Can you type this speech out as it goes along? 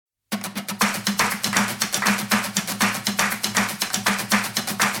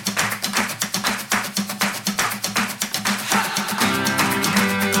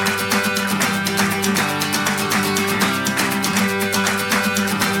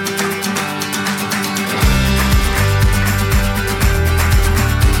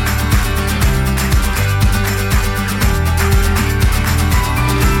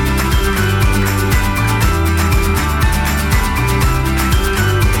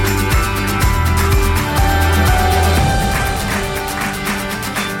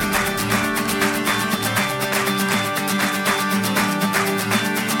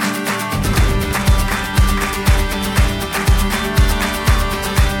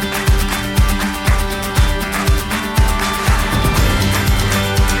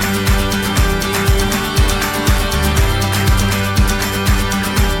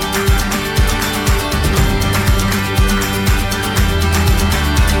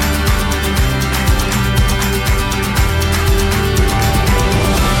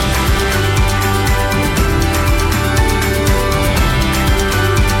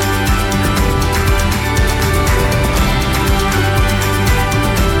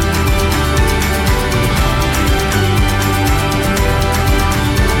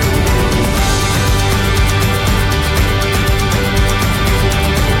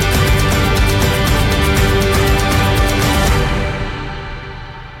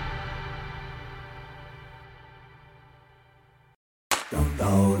This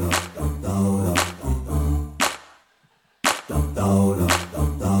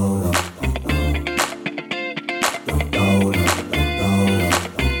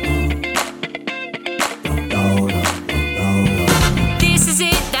is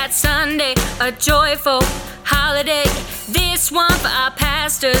it, that Sunday, a joyful holiday. This one for our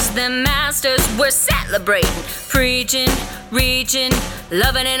pastors, the masters. We're celebrating, preaching, reaching,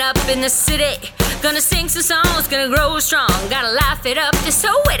 loving it up in the city. Gonna sing some songs, gonna grow strong, gotta laugh it up, they're so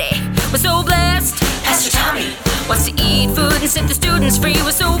witty. We're so blessed. Pastor Tommy Wants to eat food and set the students free.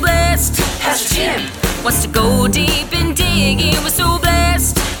 We're so blessed. Pastor Tim Wants to go deep and dig in. We're so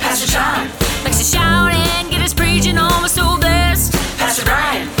blessed. Pastor John Likes to shout and get his preaching on. We're so blessed. Pastor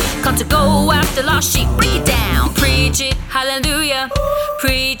Brian Come to go after lost sheep. Break it down. Preach it, hallelujah.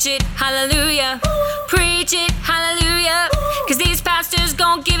 Preach it, hallelujah. Preach it, hallelujah. Cause these pastors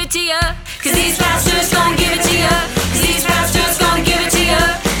gon' give it to ya. Cause these pastors gon' give it to ya. Cause these pastors gon' give it to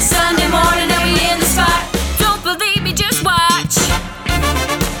ya. Sunday morning and we in the spot. Don't believe me, just watch.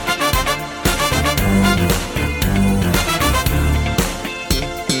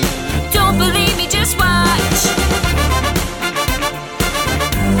 Don't believe me, just watch.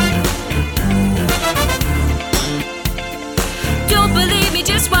 Don't believe me,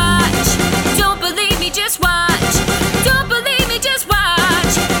 just watch. Don't believe me, just watch. Don't believe me, just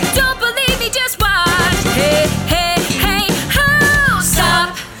watch. Don't believe me, just watch. Hey, hey, hey, ho!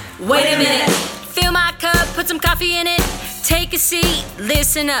 Stop. Wait a minute. Fill my cup, put some coffee in it. Take a seat,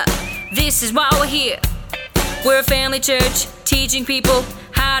 listen up. This is why we're here. We're a family church, teaching people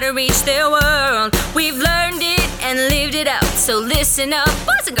how to reach their world. We've learned it and lived it out. So listen up,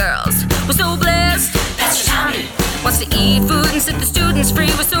 boys and girls. We're so blessed. Pastor Tommy Wants to eat food and set the students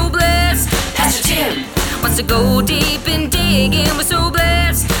free. We're so blessed. Pastor Tim Wants to go deep and dig in. We're so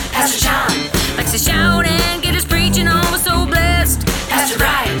blessed. Pastor John Likes to shout and get his preaching on. We're so blessed. Pastor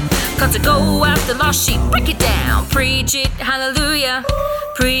Brian Come to go after lost sheep. Break it down. Preach it, hallelujah.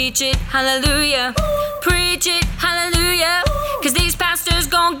 Preach it, hallelujah. Preach it, hallelujah. Cause these pastors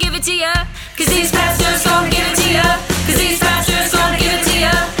gon' give it to ya. Cause these pastors gon' give it to ya. Cause these pastors gon' give it to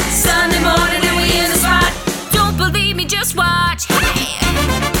ya. Sunday morning and we in the spot. Don't believe me, just watch. Hey!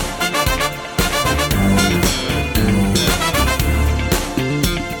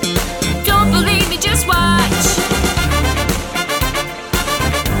 Don't believe me, just watch.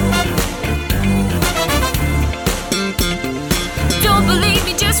 Don't believe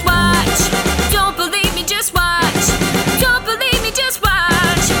me, just watch. Don't believe me, just watch. Don't believe me, just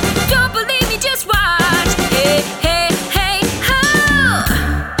watch. Don't believe me, just watch. Hey, hey, hey,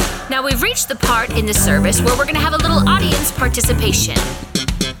 ho! Now we've reached the part in the service where we're gonna have a little audience participation.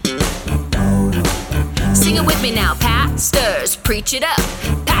 Sing it with me now. Pastors, preach it up.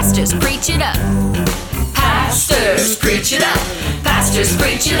 Pastors, preach it up. Pastors, preach it up. Pastors,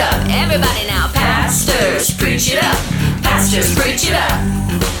 preach it up. Everybody now. Pastors, preach it up. Pastors, preach it up.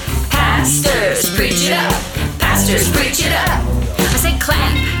 Pastors, preach it up. Pastors, preach it up. I say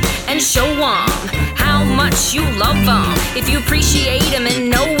clap and show 'em how much you love 'em. If you appreciate 'em and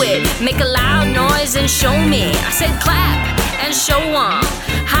know it, make a loud noise and show me. I said clap and show 'em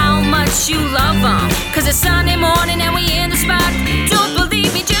how much you love 'em. Cause it's Sunday morning and we in the spot. Don't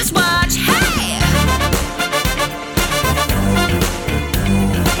believe me, just watch. Hey!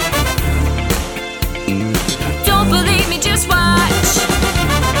 Don't believe me, just watch.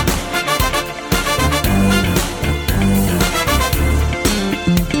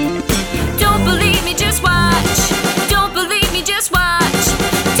 Don't believe me, just watch. Don't believe me, just watch.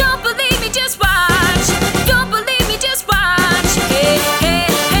 Don't believe me, just watch. Don't believe me, just watch. Hey, hey,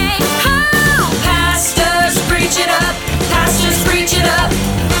 hey, ho! Pastors, preach it up. Pastors, preach it up.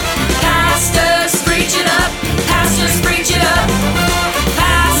 Pastors, preach it up. Pastors, preach it up.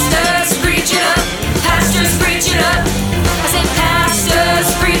 Pastors, preach it up. Pastors, preach it up. I said pastors,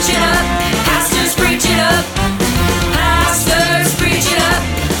 preach it up. Pastors, preach it up. Pastors, preach it up.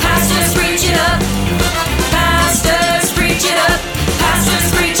 Pastors, preach it up. Pastors, preach it up. Pastors,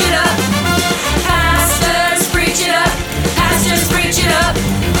 preach it up. Pastors, preach it up. Pastors, preach it up.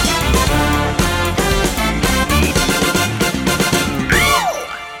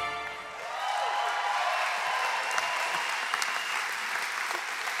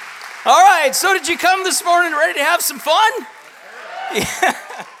 All right, so did you come this morning ready to have some fun? Yeah.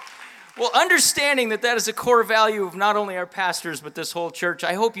 Well, understanding that is a core value of not only our pastors, but this whole church,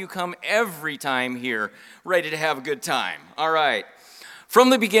 I hope you come every time here ready to have a good time. All right.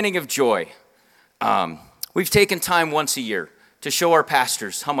 From the beginning of Joy, we've taken time once a year to show our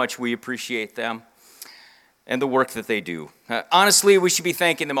pastors how much we appreciate them and the work that they do. Honestly, we should be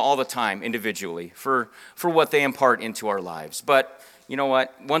thanking them all the time individually for what they impart into our lives. But you know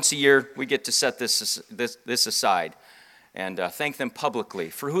what? Once a year, we get to set this aside and thank them publicly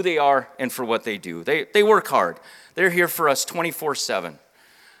for who they are and for what they do. They work hard. They're here for us 24/7.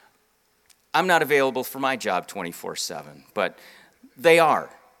 I'm not available for my job 24/7, but they are.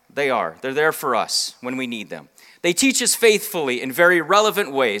 They're there for us when we need them. They teach us faithfully in very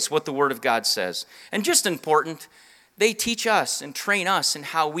relevant ways what the Word of God says. And just important, they teach us and train us in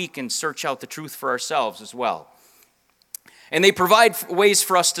how we can search out the truth for ourselves as well. And they provide ways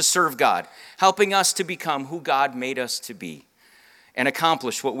for us to serve God, helping us to become who God made us to be and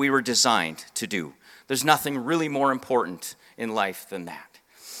accomplish what we were designed to do. There's nothing really more important in life than that.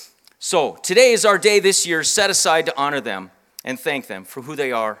 So today is our day this year set aside to honor them and thank them for who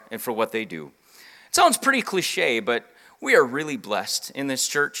they are and for what they do. It sounds pretty cliche, but we are really blessed in this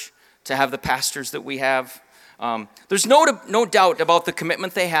church to have the pastors that we have. There's no doubt about the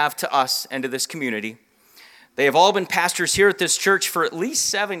commitment they have to us and to this community. They have all been pastors here at this church for at least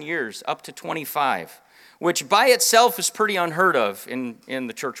 7 years, up to 25, which by itself is pretty unheard of in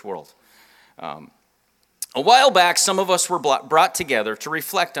the church world. A while back, some of us were brought together to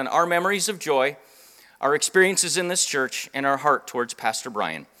reflect on our memories of joy, our experiences in this church, and our heart towards Pastor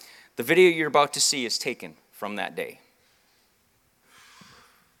Brian. The video you're about to see is taken from that day.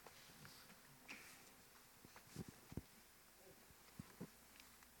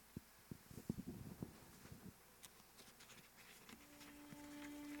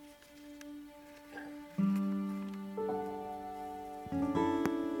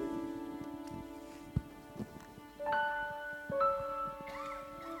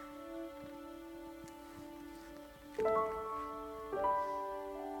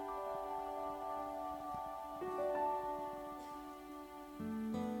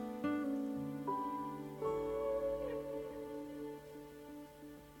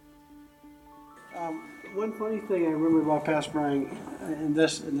 One funny thing I remember about Pastor Brian in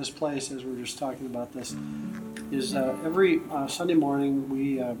this place, as we were just talking about this, is every Sunday morning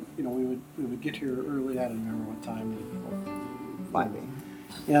we would get here early. I don't remember what time, 5 a.m.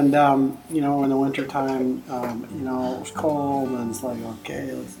 And in the winter time, it was cold, and it's like,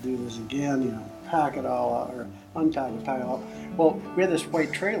 okay, let's do this again. Pack it all out or unpack it, pack it all. Well, we had this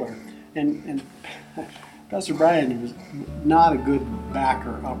white trailer, and Pastor Brian was not a good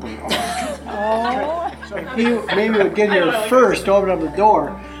backer upper. So he maybe would get here first, open up the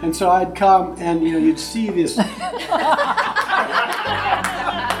door, and so I'd come, and you'd see this steel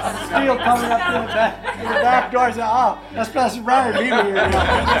coming up in the back door. I said, "Oh, that's Pastor Brian leaving here."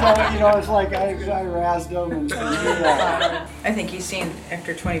 So it's like I razzed him and I think he's seen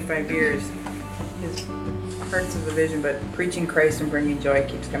after 25 years his heart's of the vision, but preaching Christ and bringing joy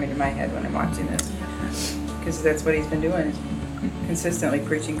keeps coming to my head when I'm watching this. Because that's what he's been doing, is consistently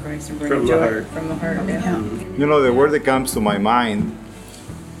preaching Christ and bringing joy from the heart. Yeah. The word that comes to my mind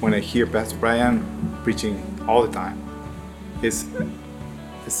when I hear Pastor Brian preaching all the time is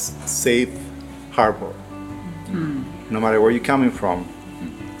safe harbor. No matter where you're coming from,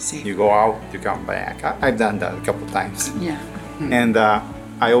 you go out, you come back. I've done that a couple times. Yeah. And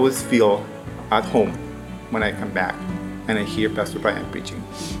I always feel at home when I come back and I hear Pastor Brian preaching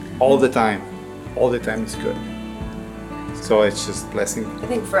all the time. All the time is good. So it's just a blessing. I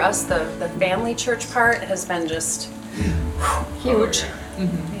think for us, the family church part has been just huge.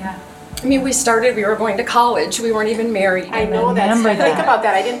 Yeah. I mean, we were going to college. We weren't even married. I know that. Think about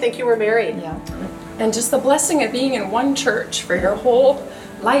that. I didn't think you were married. Yeah. And just the blessing of being in one church for your whole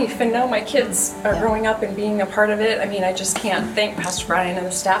life. And now my kids are growing up and being a part of it. I mean, I just can't thank Pastor Brian and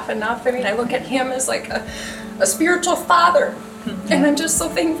the staff enough. I mean, I look at him as like a spiritual father. And I'm just so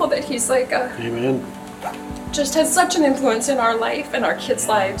thankful that he's like Amen. Just has such an influence in our life and our kids'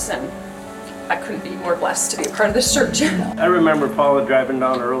 lives, and I couldn't be more blessed to be a part of this church. I remember Paula driving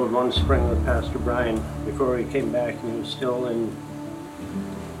down the road one spring with Pastor Brian before he came back, and he was still in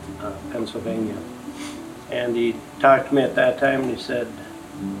Pennsylvania. And he talked to me at that time, and he said,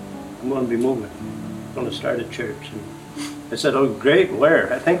 "I'm going to be moving. I'm going to start a church." And I said, "Oh, great,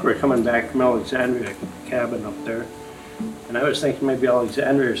 where?" I think we're coming back from Alexandria, a cabin up there. And I was thinking maybe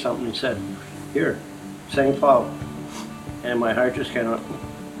Alexandria or something. He said, "Here, St. Paul." And my heart just kind of,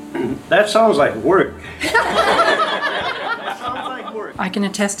 that sounds like work. That sounds like work. I can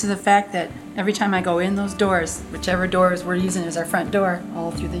attest to the fact that every time I go in those doors, whichever doors we're using as our front door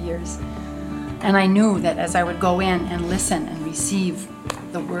all through the years, and I knew that as I would go in and listen and receive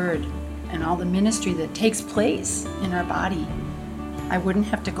the word and all the ministry that takes place in our body, I wouldn't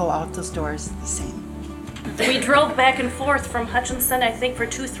have to go out those doors the same. We drove back and forth from Hutchinson, I think, for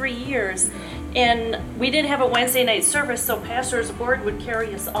 2-3 years. And we didn't have a Wednesday night service, so Pastor's word would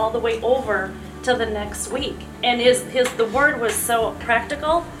carry us all the way over to the next week. And the word was so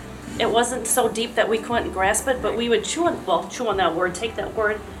practical. It wasn't so deep that we couldn't grasp it, but we would chew on that word, take that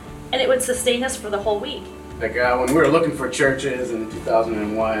word, and it would sustain us for the whole week. Like when we were looking for churches in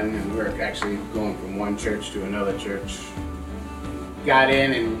 2001, and we were actually going from one church to another church, got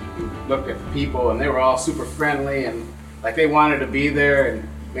in and looked at the people, and they were all super friendly and like they wanted to be there, and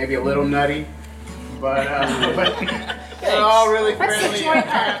maybe a little nutty, but they're all really friendly.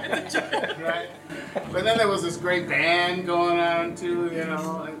 Right? But then there was this great band going on too, you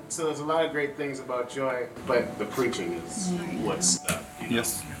know, and so there's a lot of great things about Joy, but the preaching is what's stuck.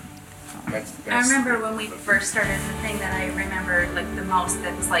 Yes. That's I remember when we first started, the thing that I remember like the most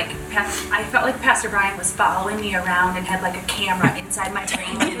that was like, I felt like Pastor Brian was following me around and had like a camera inside my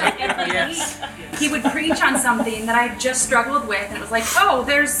brain. He would preach on something that I just struggled with, and it was like, oh,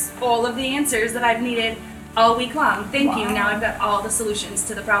 there's all of the answers that I've needed all week long. Thank you. Now I've got all the solutions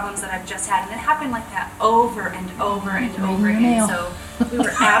to the problems that I've just had. And it happened like that over and over and over again. So we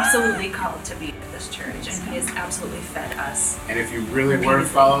were absolutely called to be at this church, and he has absolutely fed us. And if you really were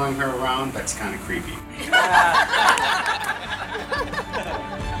following her around, that's kind of creepy.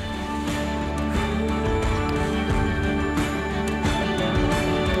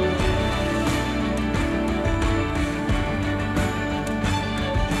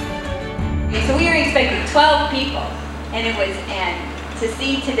 So we were expecting 12 people, and to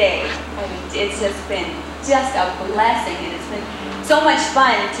see today, I mean, it's just been a blessing, and it's been so much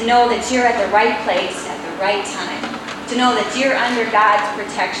fun to know that you're at the right place at the right time, to know that you're under God's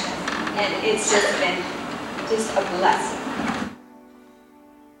protection, and it's just been a blessing.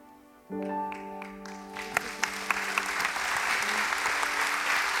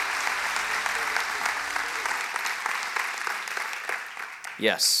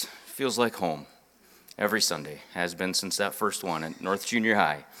 Yes, feels like home every Sunday. Has been since that first one at North Junior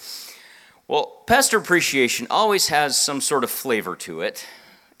High. Well, Pastor Appreciation always has some sort of flavor to it.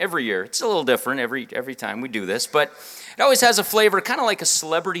 Every year, it's a little different every time we do this, but it always has a flavor kind of like a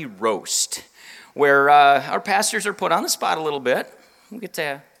celebrity roast, where our pastors are put on the spot a little bit. We get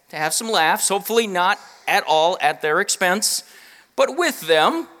to have some laughs, hopefully not at all at their expense, but with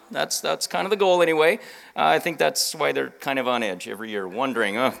them. That's kind of the goal anyway. I think that's why they're kind of on edge every year,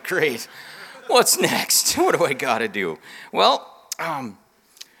 wondering, oh, great, what's next? What do I got to do? Well,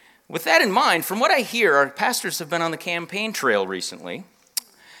 with that in mind, from what I hear, our pastors have been on the campaign trail recently.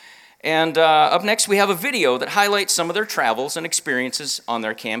 And up next, we have a video that highlights some of their travels and experiences on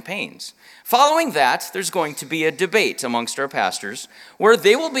their campaigns. Following that, there's going to be a debate amongst our pastors where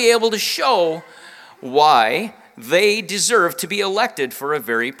they will be able to show why they deserve to be elected for a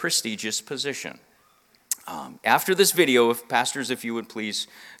very prestigious position. After this video, if pastors, if you would please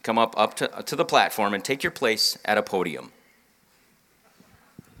come up to the platform and take your place at a podium.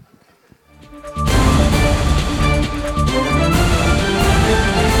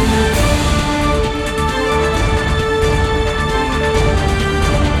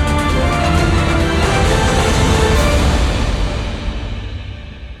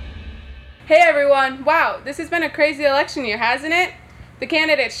 Hey everyone! Wow, this has been a crazy election year, hasn't it? The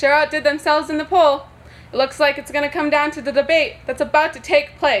candidates sure outdid themselves in the poll. It looks like it's going to come down to the debate that's about to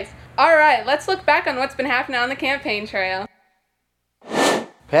take place. Alright, let's look back on what's been happening on the campaign trail.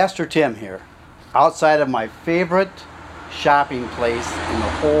 Pastor Tim here, outside of my favorite shopping place in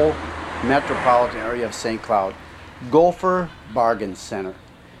the whole metropolitan area of St. Cloud, Gopher Bargain Center.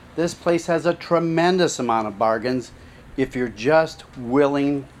 This place has a tremendous amount of bargains if you're just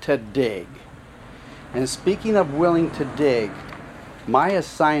willing to dig. And speaking of willing to dig, my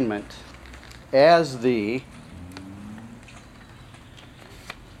assignment as the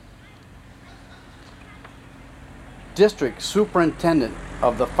district superintendent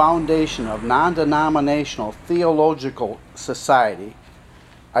of the Foundation of Non-Denominational Theological Society,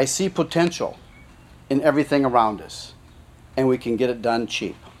 I see potential in everything around us, and we can get it done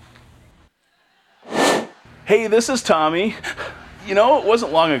cheap. Hey, this is Tommy. You know, it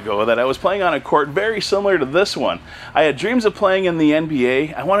wasn't long ago that I was playing on a court very similar to this one. I had dreams of playing in the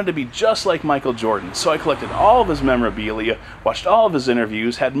NBA. I wanted to be just like Michael Jordan, so I collected all of his memorabilia, watched all of his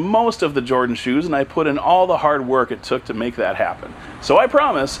interviews, had most of the Jordan shoes, and I put in all the hard work it took to make that happen. So I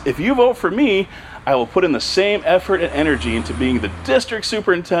promise, if you vote for me, I will put in the same effort and energy into being the district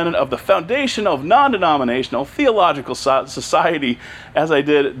superintendent of the Foundation of Non-Denominational Theological Society as I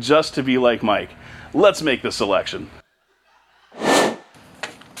did just to be like Mike. Let's make this election.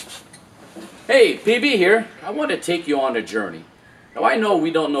 Hey, PB here. I want to take you on a journey. Now, I know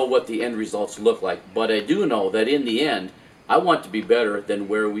we don't know what the end results look like, but I do know that in the end, I want to be better than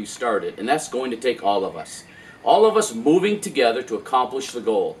where we started, and that's going to take all of us. All of us moving together to accomplish the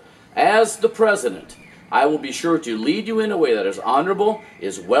goal. As the president, I will be sure to lead you in a way that is honorable,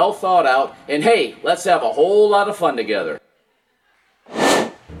 is well thought out, and hey, let's have a whole lot of fun together.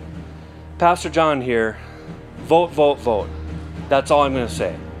 Pastor John here. Vote, vote, vote. That's all I'm going to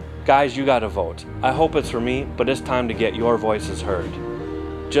say. Guys, you got to vote. I hope it's for me, but it's time to get your voices heard.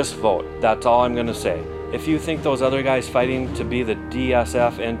 Just vote. That's all I'm going to say. If you think those other guys fighting to be the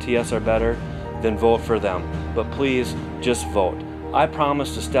DSF and TS are better, then vote for them. But please, just vote. I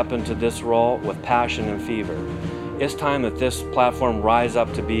promise to step into this role with passion and fever. It's time that this platform rise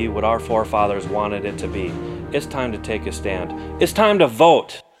up to be what our forefathers wanted it to be. It's time to take a stand. It's time to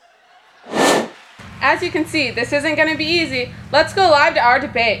vote. As you can see, this isn't going to be easy. Let's go live to our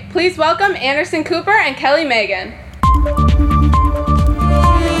debate. Please welcome Anderson Cooper and Kelly Megan.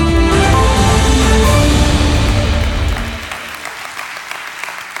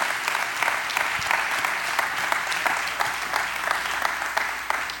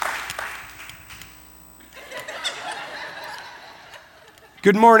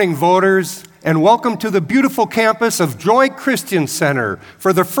 Good morning, voters, and welcome to the beautiful campus of Joy Christian Center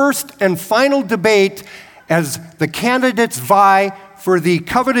for the first and final debate as the candidates vie for the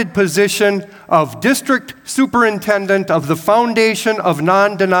coveted position of District Superintendent of the Foundation of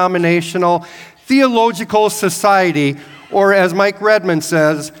Non-Denominational Theological Society, or as Mike Redmond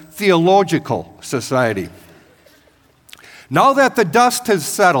says, Theological Society. Now that the dust has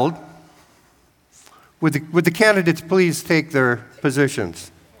settled, would the candidates please take their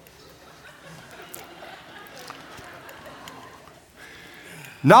positions?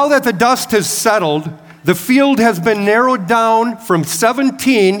 Now that the dust has settled, the field has been narrowed down from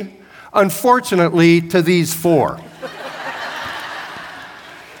 17, unfortunately, to these 4.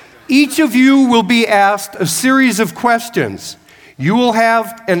 Each of you will be asked a series of questions. You will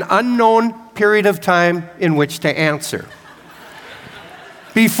have an unknown period of time in which to answer.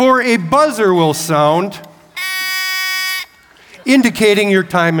 Before a buzzer will sound, indicating your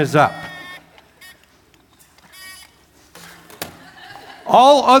time is up.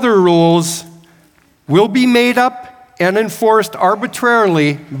 All other rules will be made up and enforced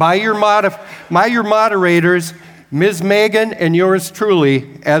arbitrarily by your moderators, Ms. Megan and yours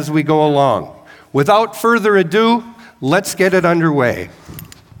truly, as we go along. Without further ado, let's get it underway.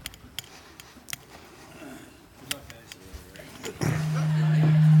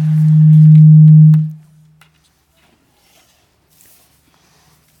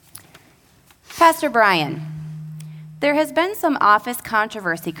 Pastor Brian, there has been some office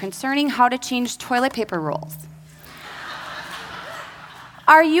controversy concerning how to change toilet paper rolls.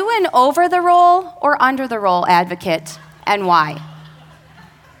 Are you an over the roll or under the roll advocate, and why?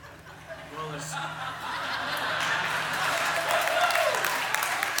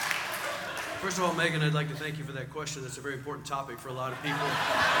 First of all, Megan, I'd like to thank you for that question. That's a very important topic for a lot of people,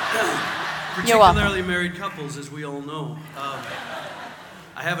 You're welcome. particularly married couples, as we all know.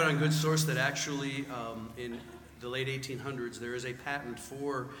 I have it on good source that actually in the late 1800s there is a patent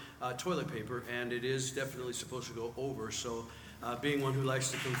for toilet paper, and it is definitely supposed to go over. So, being one who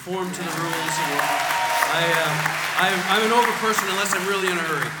likes to conform to the rules, I'm an over person unless I'm really in a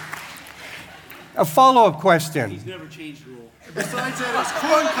hurry. A follow-up question. He's never changed the rule. Besides that, it's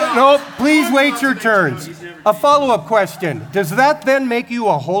corn. No, please wait your turns. A follow-up question. Does that then make you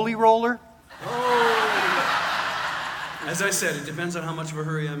a holy roller? As I said, it depends on how much of a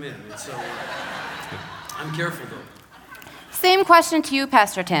hurry I'm in. I'm careful though. Same question to you,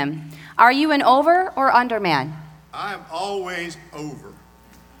 Pastor Tim. Are you an over or under man? I am always over.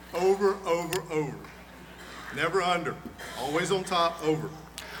 Over, over, over. Never under. Always on top, over.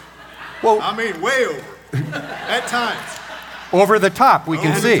 Well, I mean way over. At times. Over the top, we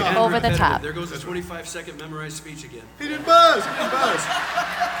can see. Over the top. There goes the 25-second memorized speech again. He didn't buzz. He didn't buzz.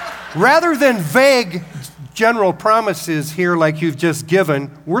 Rather than vague general promises here like you've just given,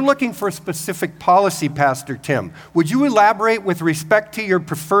 we're looking for specific policy, Pastor Tim. Would you elaborate with respect to your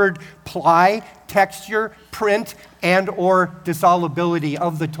preferred ply, texture, print, and or dissolubility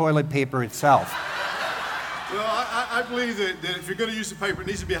of the toilet paper itself? Well, I believe that if you're going to use the paper, it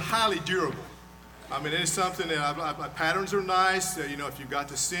needs to be highly durable. I mean, it's something that patterns are nice. If you've got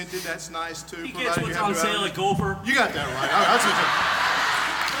the scented, that's nice too. He gets what's on sale at Gopher. You got that right.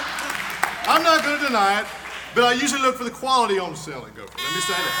 I'm not going to deny it, but I usually look for the quality on sale at Gopher. Let me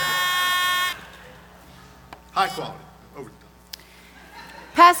say that. High quality. Over the top.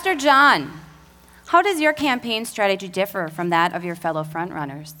 Pastor John, how does your campaign strategy differ from that of your fellow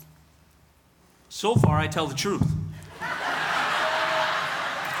frontrunners? So far, I tell the truth.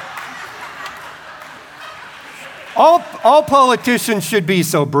 All politicians should be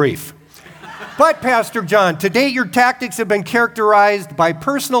so brief. But, Pastor John, to date your tactics have been characterized by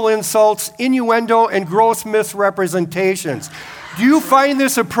personal insults, innuendo, and gross misrepresentations. Do you find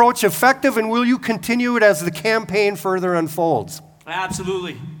this approach effective, and will you continue it as the campaign further unfolds?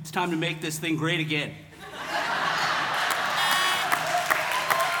 Absolutely. It's time to make this thing great again.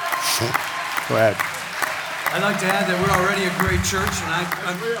 Go ahead. I'd like to add that we're already a great church,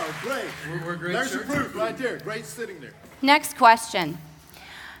 and We are great. We're a great There's church. the proof right there. Great sitting there. Next question.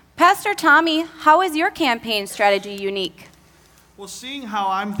 Pastor Tommy, how is your campaign strategy unique? Well, seeing how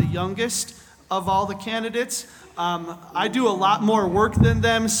I'm the youngest of all the candidates, I do a lot more work than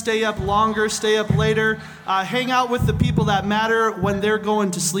them, stay up longer, stay up later, hang out with the people that matter when they're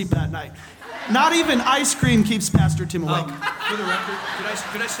going to sleep at night. Not even ice cream keeps Pastor Tim awake. For the record,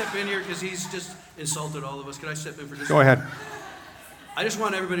 could I step in here because he's just insulted all of us? Could I step in for just Go ahead. I just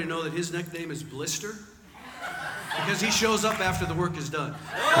want everybody to know that his nickname is Blister because he shows up after the work is done.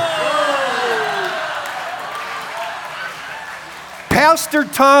 Pastor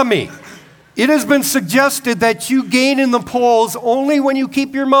Tommy, it has been suggested that you gain in the polls only when you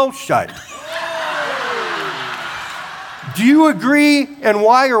keep your mouth shut. Do you agree, and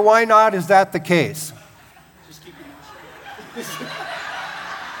why or why not is that the case? Just keep your mouth shut. It's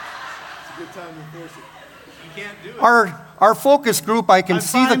a good time to enforce it. You can't do it. Our focus group, I can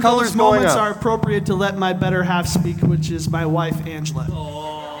see the colors those going moments up. are appropriate to let my better half speak, which is my wife, Angela.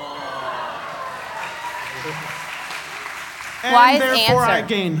 And Wise therefore I answer.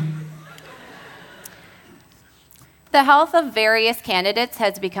 gain. The health of various candidates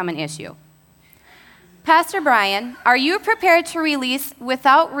has become an issue. Pastor Brian, are you prepared to release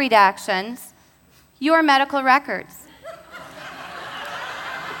without redactions your medical records?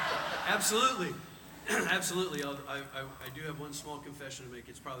 Absolutely. Absolutely. I do have one small confession to make.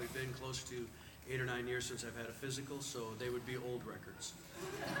 It's probably been close to 8 or 9 years since I've had a physical, so they would be old records.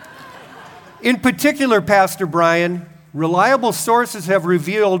 In particular, Pastor Brian, reliable sources have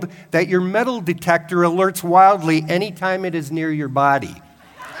revealed that your metal detector alerts wildly anytime it is near your body.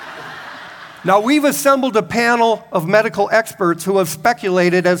 Now, we've assembled a panel of medical experts who have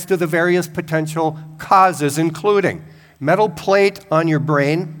speculated as to the various potential causes, including metal plate on your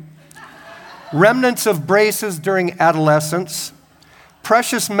brain, remnants of braces during adolescence,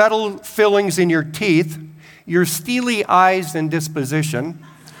 precious metal fillings in your teeth, your steely eyes and disposition,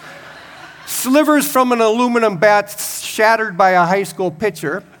 slivers from an aluminum bat shattered by a high school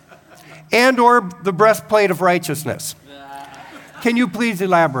pitcher, and or the breastplate of righteousness. Can you please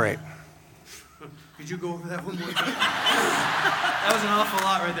elaborate? Could you go over that one more time? That was an awful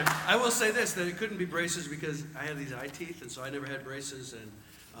lot right there. I will say this, that it couldn't be braces because I had these eye teeth, and so I never had braces, and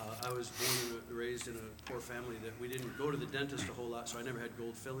I was born and raised in a poor family that we didn't go to the dentist a whole lot, so I never had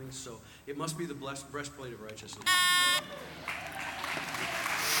gold fillings, so it must be the breastplate of righteousness.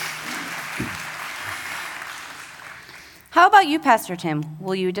 How about you, Pastor Tim?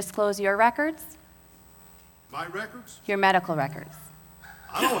 Will you disclose your records? My records? Your medical records.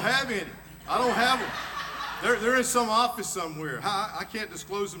 I don't have any. I don't have them. They're in some office somewhere. I can't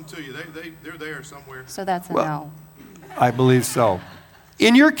disclose them to you. They're there somewhere. So that's a Well, no. I believe so.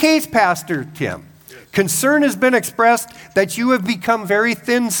 In your case, Pastor Tim, concern has been expressed that you have become very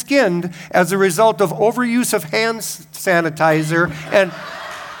thin-skinned as a result of overuse of hand sanitizer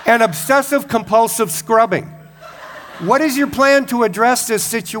and obsessive-compulsive scrubbing. What is your plan to address this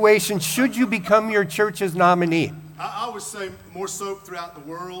situation should you become your church's nominee? I would say more soap throughout the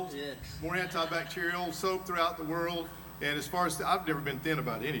world, more antibacterial soap throughout the world. And as far as, I've never been thin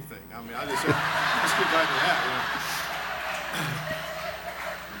about anything. I mean, let's get back to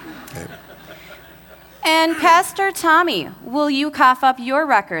that. And Pastor Tommy, will you cough up your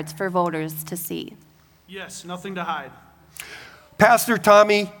records for voters to see? Yes, nothing to hide. Pastor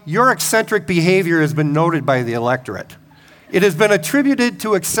Tommy, your eccentric behavior has been noted by the electorate. It has been attributed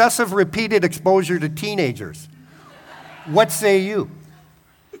to excessive repeated exposure to teenagers. What say you?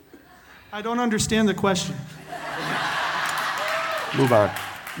 I don't understand the question. Move on.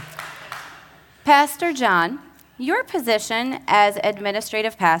 Pastor John, your position as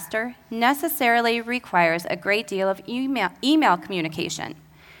administrative pastor necessarily requires a great deal of email communication.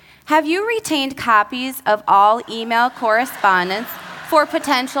 Have you retained copies of all email correspondence for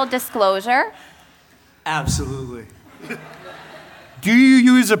potential disclosure? Absolutely. Do you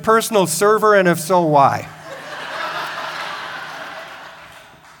use a personal server, and if so, why?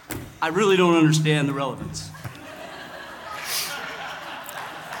 I really don't understand the relevance.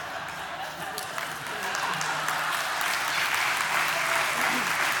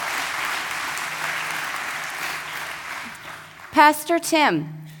 Pastor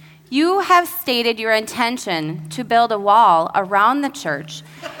Tim, You have stated your intention to build a wall around the church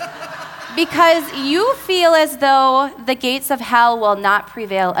because you feel as though the gates of hell will not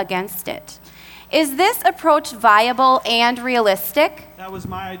prevail against it. Is this approach viable and realistic? That was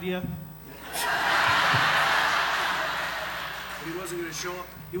my idea. He wasn't going to show up.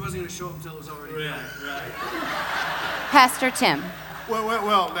 He wasn't going to show up until it was already done. Right. Pastor Tim.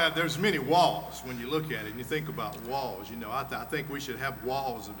 Well, now, there's many walls when you look at it and you think about walls. You know, I think we should have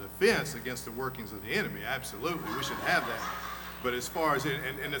walls of defense against the workings of the enemy. Absolutely, we should have that. But as far as,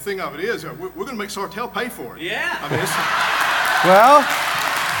 and the thing of it is, we're going to make Sartell pay for it. Yeah. I mean, it's, Well,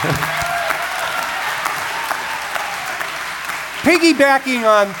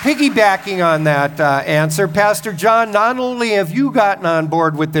 piggybacking on that answer, Pastor John, not only have you gotten on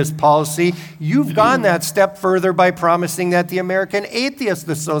board with this policy, you've gone that step further by promising that the American Atheist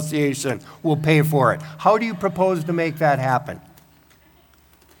Association will pay for it. How do you propose to make that happen?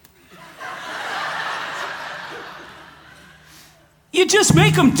 You just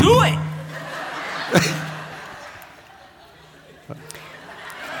make them do it.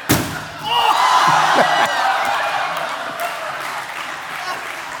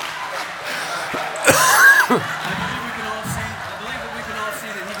 I believe that we can all see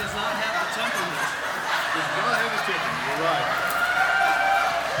that he does not have the temperament. He does not have the temperament. You're right.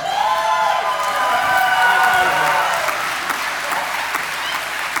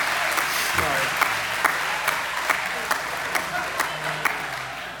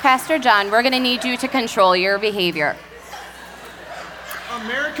 Pastor John, we're going to need you to control your behavior.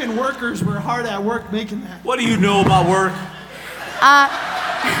 American workers were hard at work making that. What do you know about work?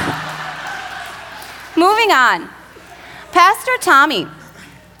 Moving on. Pastor Tommy,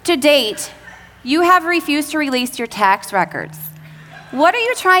 to date, you have refused to release your tax records. What are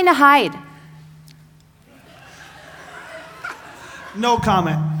you trying to hide? No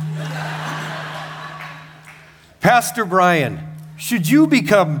comment. Pastor Brian, should you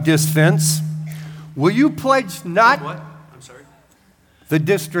become disfence, will you pledge not What? I'm sorry. the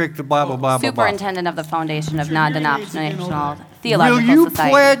district, blah, blah, blah, blah, blah. Superintendent of the Foundation of Non-Denominational Will Theological you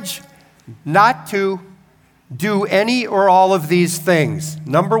Society. pledge not to do any or all of these things?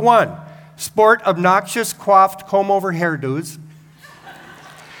 Number one, sport obnoxious coiffed comb-over hairdos.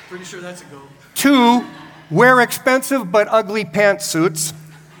 Pretty sure that's a go. 2, wear expensive but ugly pantsuits.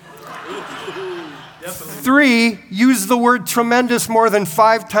 3, use the word tremendous more than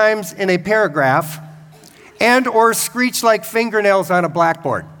 5 times in a paragraph. And or screech like fingernails on a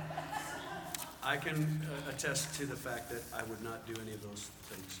blackboard. I can attest to the fact that I would not do any of those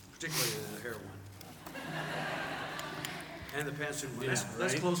things, particularly the hair one. And the pantsuit one.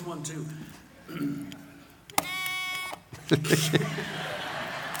 That's a close one, too.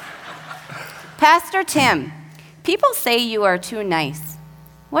 Pastor Tim, people say you are too nice.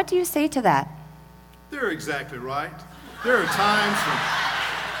 What do you say to that? They're exactly right. There are times when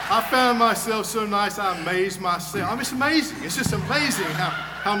I found myself so nice I amazed myself. I mean, it's amazing. It's just amazing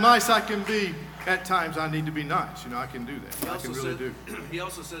how nice I can be. At times I need to be nice. You know, I can do that. I can really do. He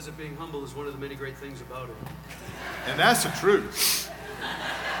also says that being humble is one of the many great things about it. And that's the truth.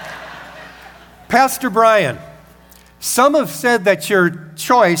 Pastor Brian, some have said that your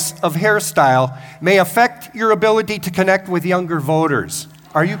choice of hairstyle may affect your ability to connect with younger voters.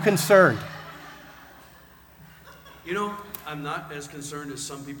 Are you concerned? You know, I'm not as concerned as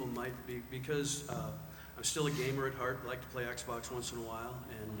some people might be because I'm still a gamer at heart. I like to play Xbox once in a while,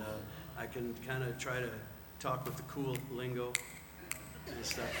 and I can kind of try to talk with the cool lingo and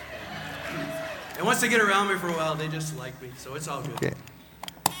stuff. And once they get around me for a while, they just like me, so it's all good. Okay.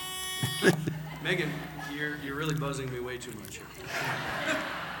 Megan, you're really buzzing me way too much here.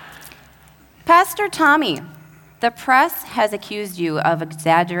 Pastor Tommy, the press has accused you of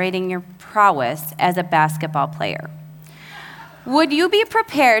exaggerating your prowess as a basketball player. Would you be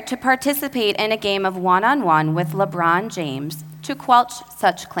prepared to participate in a game of one-on-one with LeBron James to quench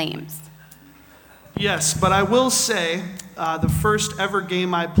such claims? Yes, but I will say the first ever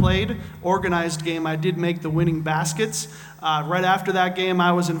game I played, organized game, I did make the winning baskets. Right after that game,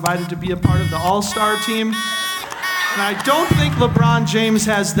 I was invited to be a part of the All-Star team. And I don't think LeBron James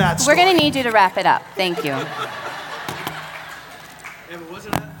has that story. We're going to need you to wrap it up. Thank you. Yeah, but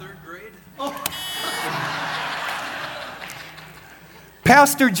wasn't that third grade? Oh.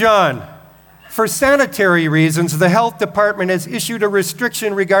 Pastor John, for sanitary reasons, the health department has issued a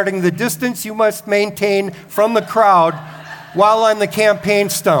restriction regarding the distance you must maintain from the crowd while on the campaign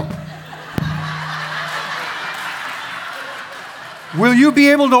stump. Will you be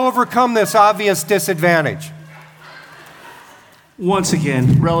able to overcome this obvious disadvantage? Once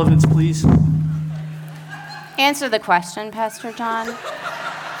again, relevance, please. Answer the question, Pastor John.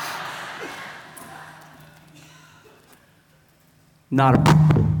 Not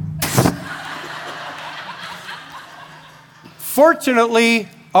a. Fortunately,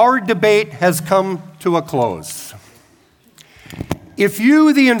 our debate has come to a close. If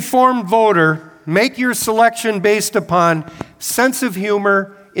you, the informed voter, make your selection based upon sense of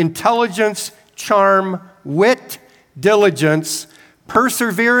humor, intelligence, charm, wit, diligence,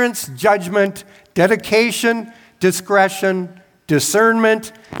 perseverance, judgment, dedication, discretion,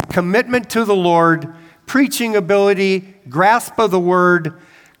 discernment, commitment to the Lord, preaching ability, grasp of the word,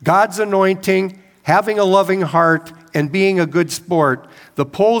 God's anointing, having a loving heart, and being a good sport, the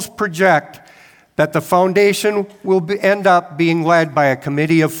polls project that the foundation will end up being led by a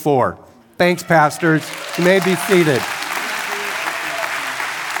committee of 4. Thanks, pastors. You may be seated.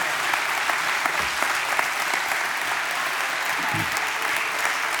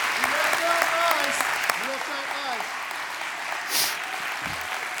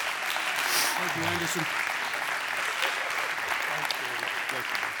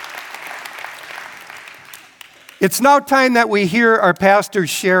 It's now time that we hear our pastors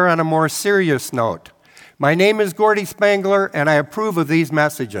share on a more serious note. My name is Gordy Spangler, and I approve of these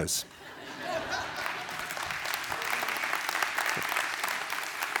messages.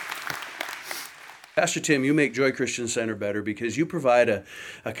 Pastor Tim, you make Joy Christian Center better because you provide a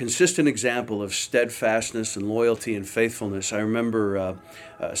consistent example of steadfastness and loyalty and faithfulness. I remember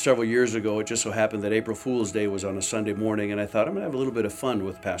several years ago, it just so happened that April Fool's Day was on a Sunday morning, and I thought I'm going to have a little bit of fun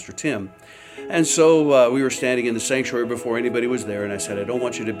with Pastor Tim. And so we were standing in the sanctuary before anybody was there, and I said, I don't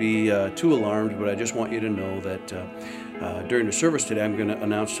want you to be too alarmed, but I just want you to know that during the service today, I'm going to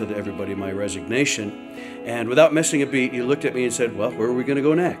announce to everybody my resignation. And without missing a beat, you looked at me and said, well, where are we going to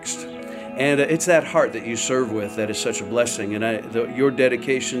go next? And it's that heart that you serve with that is such a blessing. And your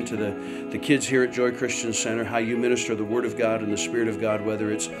dedication to the kids here at Joy Christian Center, how you minister the Word of God and the Spirit of God, whether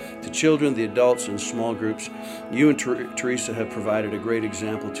it's to children, the adults, and small groups, you and Teresa have provided a great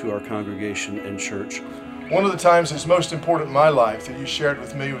example to our congregation and church. One of the times that's most important in my life that you shared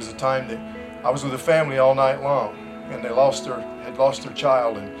with me was a time that I was with a family all night long, and they had lost their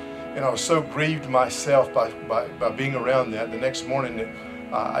child, and I was so grieved myself by being around that. The next morning, that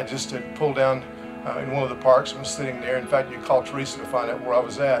I just had pulled down in one of the parks and was sitting there. In fact, you called Teresa to find out where I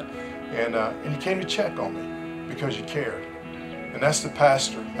was at, and you came to check on me because you cared. And that's the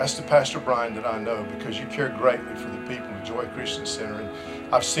Pastor Brian that I know, because you care greatly for the people of Joy Christian Center.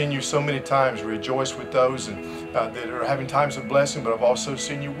 And I've seen you so many times rejoice with those that are having times of blessing, but I've also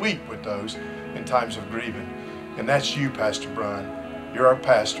seen you weep with those in times of grieving. And that's you, Pastor Brian. You're our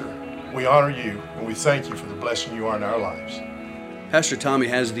pastor. We honor you, and we thank you for the blessing you are in our lives. Pastor Tommy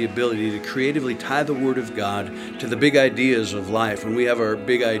has the ability to creatively tie the Word of God to the big ideas of life. When we have our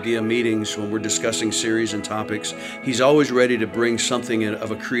big idea meetings, when we're discussing series and topics, he's always ready to bring something of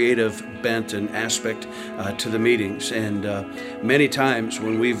a creative bent and aspect to the meetings. And many times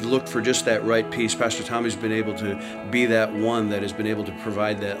when we've looked for just that right piece, Pastor Tommy's been able to be that one that has been able to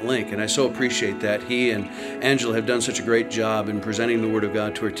provide that link. And I so appreciate that. He and Angela have done such a great job in presenting the Word of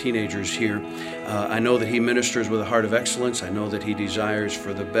God to our teenagers here. I know that he ministers with a heart of excellence. I know that he desires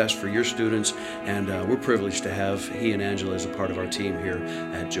for the best for your students, and we're privileged to have he and Angela as a part of our team here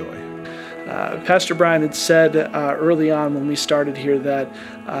at Joy. Pastor Brian had said early on when we started here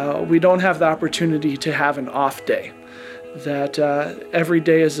that we don't have the opportunity to have an off day, that every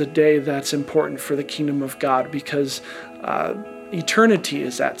day is a day that's important for the kingdom of God because eternity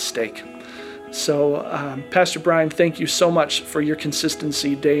is at stake. So, Pastor Brian, thank you so much for your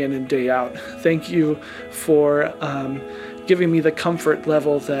consistency day in and day out. Thank you for giving me the comfort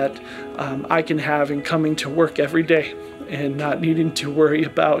level that I can have in coming to work every day and not needing to worry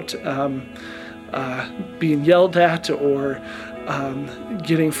about being yelled at or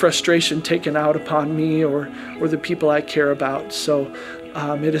getting frustration taken out upon me or the people I care about. So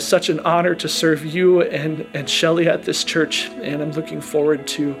it is such an honor to serve you and Shelley at this church, and I'm looking forward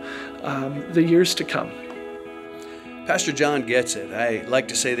to the years to come. Pastor John gets it. I like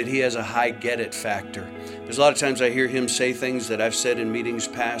to say that he has a high get-it factor. There's a lot of times I hear him say things that I've said in meetings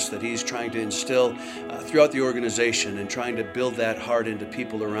past that he's trying to instill throughout the organization and trying to build that heart into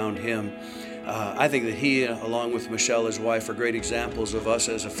people around him. I think that he, along with Michelle, his wife, are great examples of us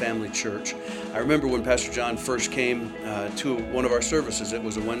as a family church. I remember when Pastor John first came to one of our services. It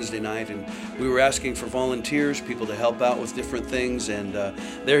was a Wednesday night, and we were asking for volunteers, people to help out with different things, and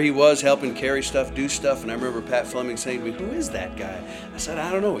there he was helping carry stuff, do stuff, and I remember Pat Fleming saying to me, "Who is that guy?" I said, "I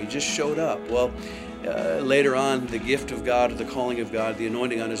don't know, he just showed up." Well, later on, the gift of God, the calling of God, the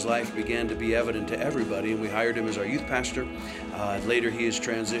anointing on his life began to be evident to everybody, and we hired him as our youth pastor. Later, he has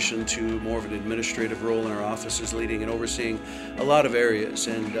transitioned to more of an administrative role in our offices, leading and overseeing a lot of areas.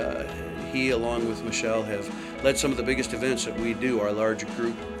 And he, along with Michelle, have led some of the biggest events that we do, our large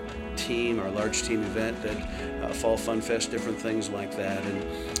group team, our large team event, that Fall Fun Fest, different things like that.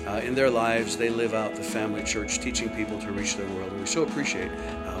 And in their lives, they live out the family church, teaching people to reach their world. And we so appreciate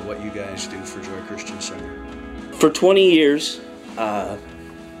what you guys do for Joy Christian Center. For 20 years,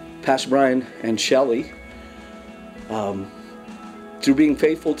 Pastor Brian and Shelley, through being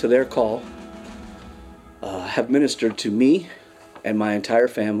faithful to their call, have ministered to me and my entire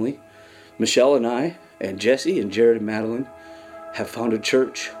family. Michelle and I, and Jesse and Jared and Madeline, have founded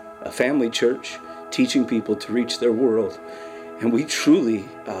church, a family church, teaching people to reach their world. And we truly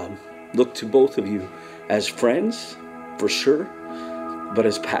look to both of you as friends, for sure, but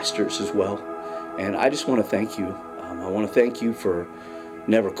as pastors as well. And I just want to thank you. I want to thank you for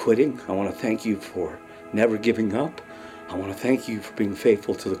never quitting. I want to thank you for never giving up. I want to thank you for being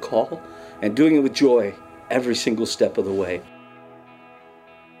faithful to the call and doing it with joy every single step of the way.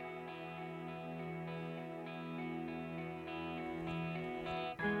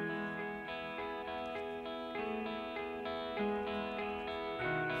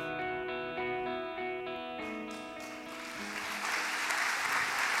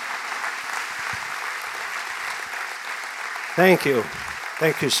 Thank you.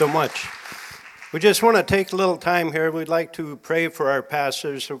 Thank you so much. We just want to take a little time here. We'd like to pray for our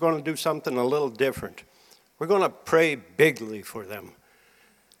pastors. We're going to do something a little different. We're going to pray bigly for them.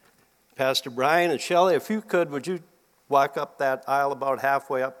 Pastor Brian and Shelley, if you could, would you walk up that aisle about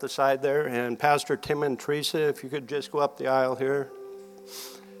halfway up the side there? And Pastor Tim and Teresa, if you could just go up the aisle here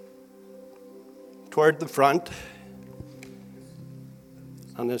toward the front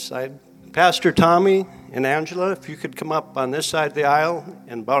on this side. Pastor Tommy and Angela, if you could come up on this side of the aisle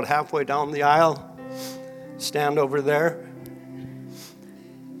and about halfway down the aisle, stand over there.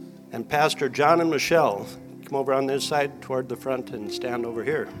 And Pastor John and Michelle, come over on this side toward the front and stand over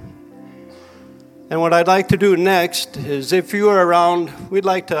here. And what I'd like to do next is, if you are around, we'd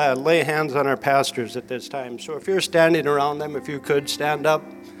like to lay hands on our pastors at this time. So if you're standing around them, if you could stand up,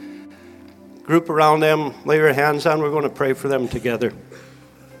 group around them, lay your hands on. We're going to pray for them together.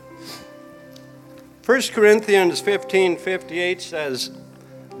 1 Corinthians 15:58 says,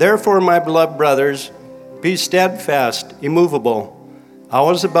 "Therefore, my beloved brothers, be steadfast, immovable,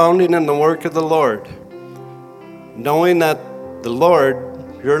 always abounding in the work of the Lord, knowing that the Lord,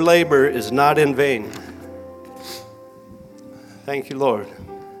 your labor is not in vain." Thank you, Lord.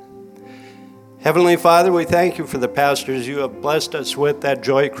 Heavenly Father, we thank you for the pastors you have blessed us with at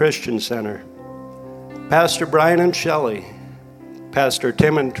Joy Christian Center. Pastor Brian and Shelley, Pastor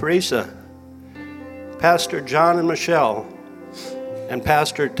Tim and Teresa, Pastor John and Michelle, and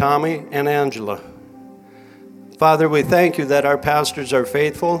Pastor Tommy and Angela. Father, we thank you that our pastors are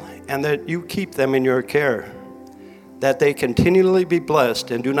faithful and that you keep them in your care, that they continually be blessed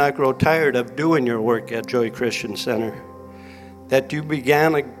and do not grow tired of doing your work at Joy Christian Center, that you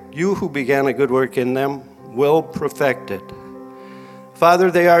who began a good work in them will perfect it. Father,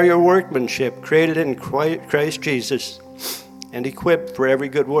 they are your workmanship, created in Christ Jesus and equipped for every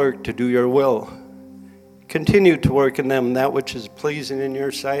good work to do your will. Continue to work in them that which is pleasing in your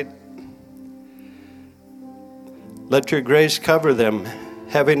sight. Let your grace cover them,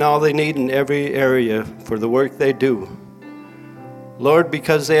 having all they need in every area for the work they do. Lord,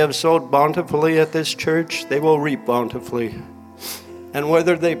 because they have sowed bountifully at this church, they will reap bountifully. And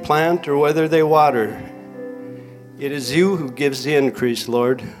whether they plant or whether they water, it is you who gives the increase,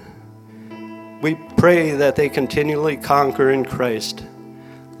 Lord. We pray that they continually conquer in Christ.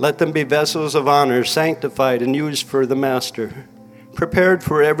 Let them be vessels of honor, sanctified and used for the Master, prepared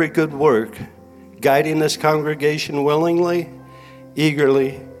for every good work, guiding this congregation willingly,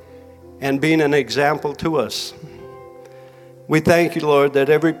 eagerly, and being an example to us. We thank you, Lord,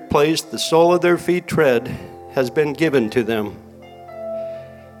 that every place the sole of their feet tread has been given to them.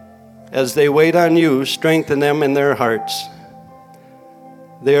 As they wait on you, strengthen them in their hearts.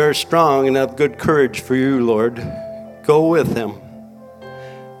 They are strong and have good courage for you, Lord. Go with them.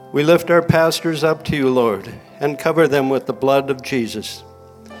 We lift our pastors up to you, Lord, and cover them with the blood of Jesus.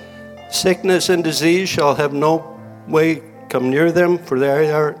 Sickness and disease shall have no way come near them, for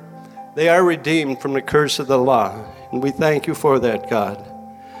they are redeemed from the curse of the law. And we thank you for that, God.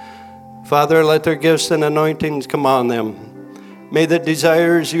 Father, let their gifts and anointings come on them. May the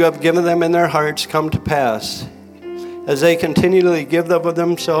desires you have given them in their hearts come to pass as they continually give of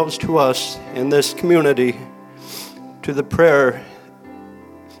themselves to us in this community, to the prayer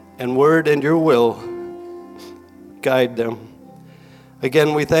and word and your will. Guide them.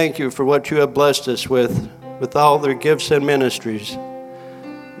 Again, we thank you for what you have blessed us with all their gifts and ministries.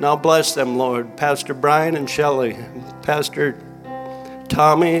 Now bless them, Lord. Pastor Brian and Shelley, Pastor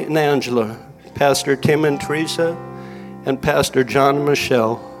Tommy and Angela, Pastor Tim and Teresa, and Pastor John and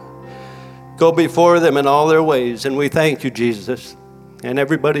Michelle. Go before them in all their ways, and we thank you, Jesus. And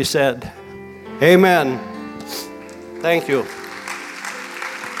everybody said, amen. Thank you.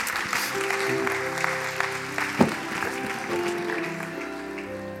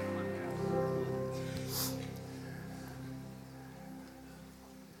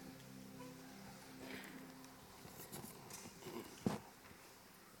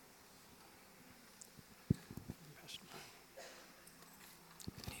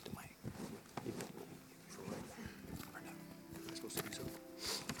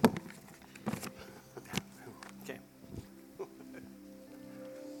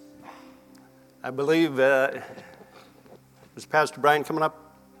 I believe, is Pastor Brian coming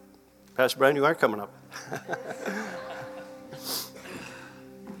up? Pastor Brian, you are coming up.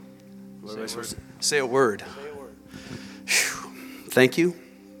 Say a word. Thank you.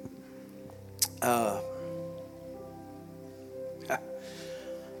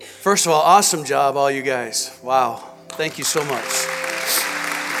 First of all, awesome job, all you guys. Wow. Thank you so much.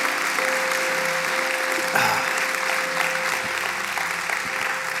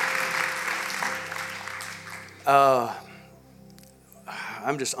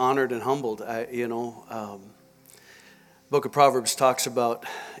 I'm just honored and humbled. Book of Proverbs talks about,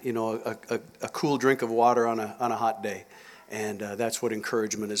 a cool drink of water on a hot day. And that's what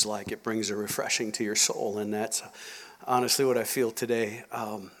encouragement is like. It brings a refreshing to your soul. And that's honestly what I feel today.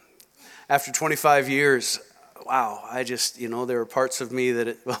 After 25 years, wow, I just, there are parts of me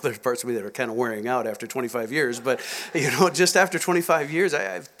that, there's parts of me that are kind of wearing out after 25 years. But, just after 25 years,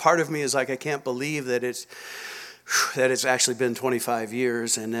 part of me is like, I can't believe that it's actually been 25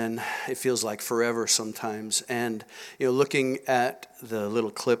 years, and then it feels like forever sometimes. And, looking at the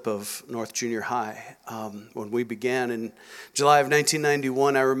little clip of North Junior High, when we began in July of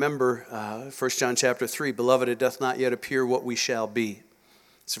 1991, I remember 1 John chapter 3, Beloved, it doth not yet appear what we shall be.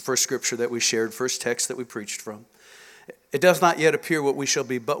 It's the first scripture that we shared, first text that we preached from. It does not yet appear what we shall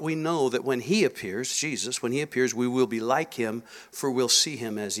be, but we know that when he appears, Jesus, when he appears, we will be like him, for we'll see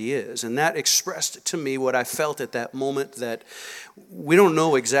him as he is. And that expressed to me what I felt at that moment, that we don't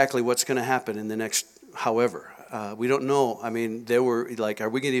know exactly what's going to happen in the next however. We don't know. I mean, there were like, are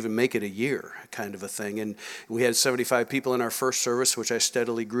we going to even make it a year kind of a thing? And we had 75 people in our first service, which I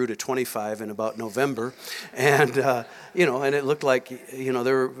steadily grew to 25 in about November. And, and it looked like,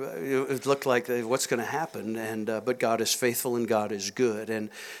 it looked like what's going to happen. And, but God is faithful and God is good.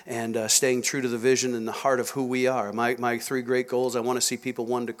 And staying true to the vision and the heart of who we are. My three great goals: I want to see people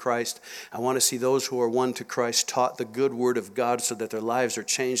won to Christ. I want to see those who are won to Christ taught the good word of God so that their lives are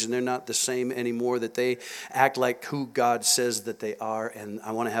changed and they're not the same anymore, that they act like who God says that they are. And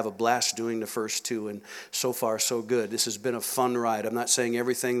I want to have a blast doing the first two, and so far so good. This has been a fun ride. I'm not saying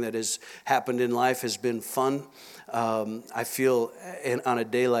everything that has happened in life has been fun. I feel on a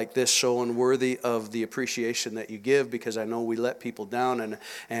day like this so unworthy of the appreciation that you give, because I know we let people down,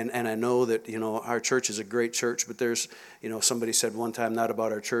 and I know that our church is a great church, but there's somebody said one time, not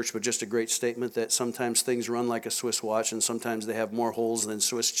about our church, but just a great statement, that sometimes things run like a Swiss watch and sometimes they have more holes than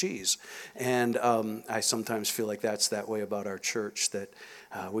Swiss cheese. And I sometimes feel like that's that way about our church, that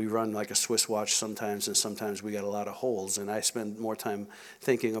we run like a Swiss watch sometimes, and sometimes we got a lot of holes. And I spend more time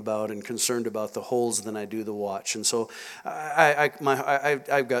thinking about and concerned about the holes than I do the watch. And so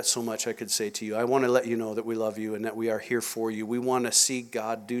I've got so much I could say to you. I want to let you know that we love you and that we are here for you. We want to see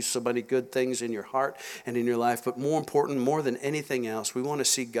God do so many good things in your heart and in your life. But more important, more than anything else, we want to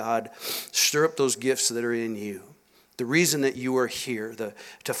see God stir up those gifts that are in you. The reason that you are here,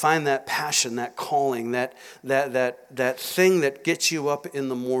 to find that passion, that calling, that thing that gets you up in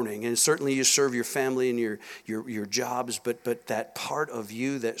the morning. And certainly you serve your family and your jobs, but that part of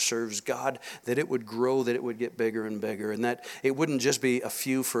you that serves God, that it would grow, that it would get bigger and bigger, and that it wouldn't just be a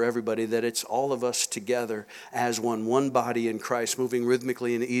few for everybody, that it's all of us together as one body in Christ, moving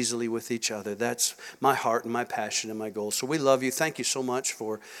rhythmically and easily with each other. That's my heart and my passion and my goal. So we love you. Thank you so much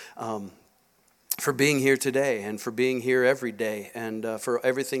for being here today and for being here every day, and for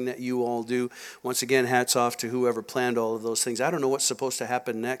everything that you all do. Once again, hats off to whoever planned all of those things. I don't know what's supposed to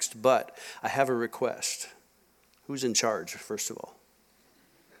happen next, but I have a request. Who's in charge, first of all?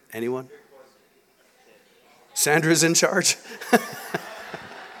 Anyone? Sandra's in charge?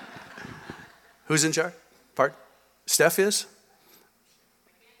 Who's in charge? Pardon? Steph is?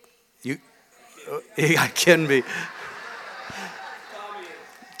 You? I can be.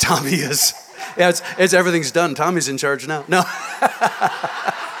 Tommy is. Yeah, it's everything's done. Tommy's in charge now. No.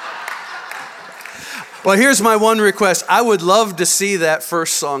 Well, here's my one request. I would love to see that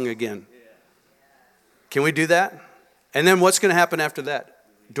first song again. Can we do that? And then what's going to happen after that?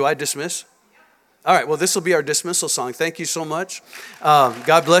 Do I dismiss? All right, well, this will be our dismissal song. Thank you so much.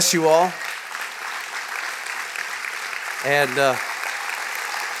 God bless you all. And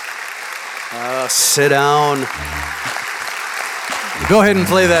sit down. Go ahead and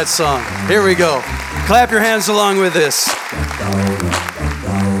play that song. Here we go. Clap your hands along with this.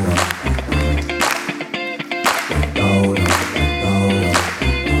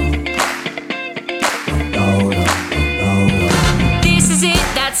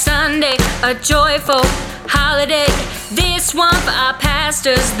 A joyful holiday, this one for our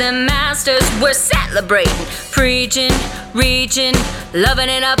pastors, the masters. We're celebrating, preaching, reaching, loving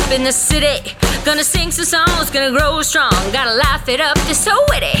it up in the city. Gonna sing some songs, gonna grow strong, gotta laugh it up, they're so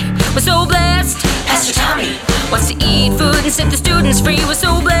witty. We're so blessed. Pastor Tommy wants to eat food and set the students free. We're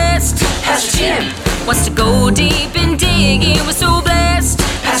so blessed. Pastor Tim wants to go deep and dig in. We're so blessed.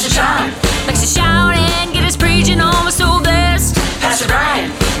 Pastor John likes to shout and get his preaching on. We're so blessed. Pastor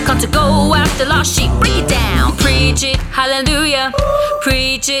Brian come to go after lost sheep, break it down, preach it, hallelujah,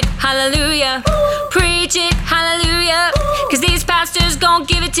 preach it, hallelujah, preach it, hallelujah, cause these pastors gon'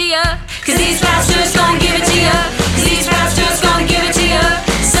 give it to ya, cause these pastors gon' give it to ya, cause these pastors gon' give it to ya,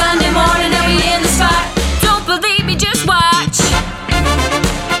 Sunday morning and we in the spot, don't believe me, just watch.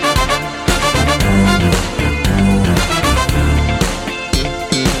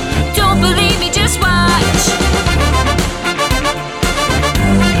 Don't believe me, just watch.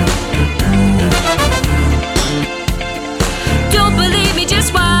 Don't believe me,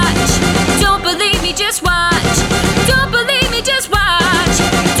 just watch. Don't believe me, just watch. Don't believe me, just watch.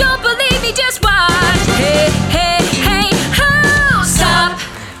 Don't believe me, just watch. Hey, hey, hey, ho! Stop.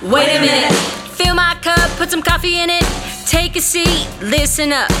 Wait a minute. Fill my cup, put some coffee in it. Take a seat,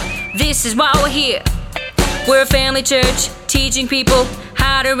 listen up. This is why we're here. We're a family church, teaching people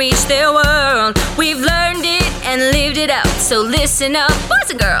how to reach their world. We've learned it and lived it out. So listen up,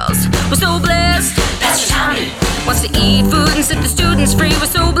 boys and girls. We're so blessed. Pastor Tommy wants to eat food and set the students free. We're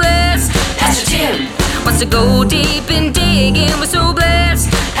so blessed. Pastor Tim wants to go deep and dig in. We're so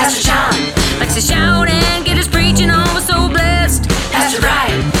blessed. Pastor John likes to shout and get his preaching on. We're so blessed. Pastor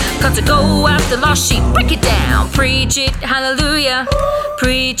Brian comes to go after lost sheep, break it down, preach it, hallelujah,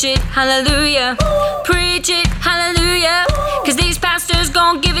 preach it, hallelujah, preach it, hallelujah, cause these pastors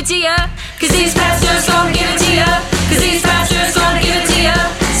gon' give it to ya, cause these pastors gon' give it to ya, cause these pastors gon' give it to ya,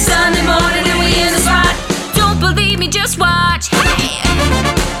 Sunday morning and we in the spot, don't believe me, just watch, hey!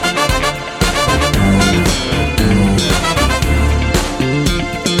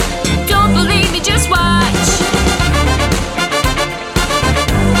 Don't believe me, just watch.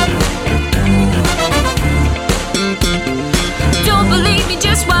 Don't believe me,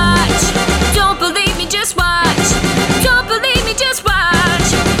 just watch. Don't believe me, just watch. Don't believe me, just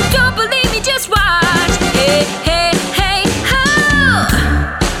watch. Don't believe me, just watch. Hey, hey, hey,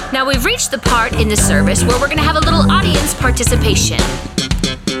 ho! Now we've reached the part in the service where we're gonna have a little audience participation.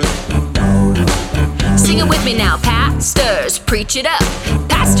 Sing it with me now. Pastors, preach it up.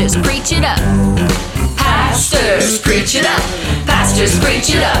 Pastors, preach it up. Pastors, preach it up. Pastors, preach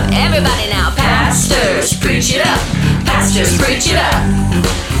it up. Everybody now. Pastors, preach it up. Pastors, preach it up.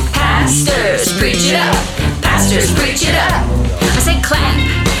 Pastors, preach it up. Pastors, preach it up. I say clap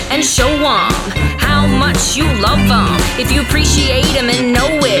and show 'em how much you love 'em. If you appreciate 'em and know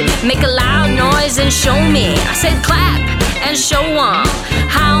it, make a loud noise and show me. I said clap and show 'em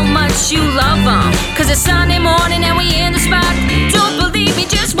how much you love 'em. Cause it's Sunday morning and we in the spot. Don't believe